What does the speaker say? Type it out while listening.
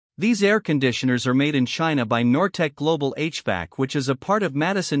These air conditioners are made in China by Nortec Global HVAC, which is a part of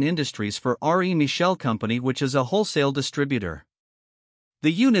Madison Industries for R.E. Michel Company, which is a wholesale distributor.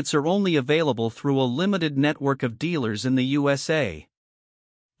 The units are only available through a limited network of dealers in the USA.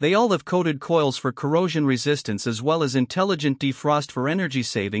 They all have coated coils for corrosion resistance as well as intelligent defrost for energy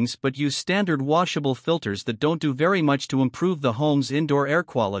savings, but use standard washable filters that don't do very much to improve the home's indoor air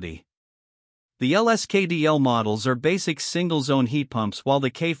quality. The LSKDL models are basic single-zone heat pumps, while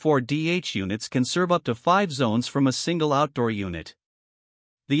the K4DH units can serve up to 5 zones from a single outdoor unit.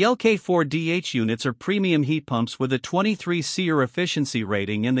 The K4DH units are premium heat pumps with a 23 SEER efficiency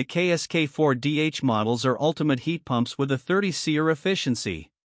rating, and the K4DH models are ultimate heat pumps with a 30 SEER efficiency.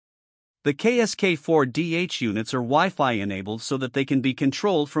 The K4DH units are Wi-Fi enabled so that they can be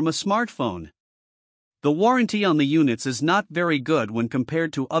controlled from a smartphone. The warranty on the units is not very good when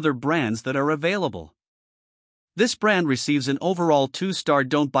compared to other brands that are available. This brand receives an overall 2-star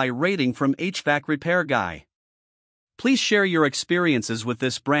don't buy rating from HvacRepairGuy. Please share your experiences with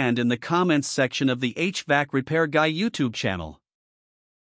this brand in the comments section of the HvacRepairGuy YouTube channel.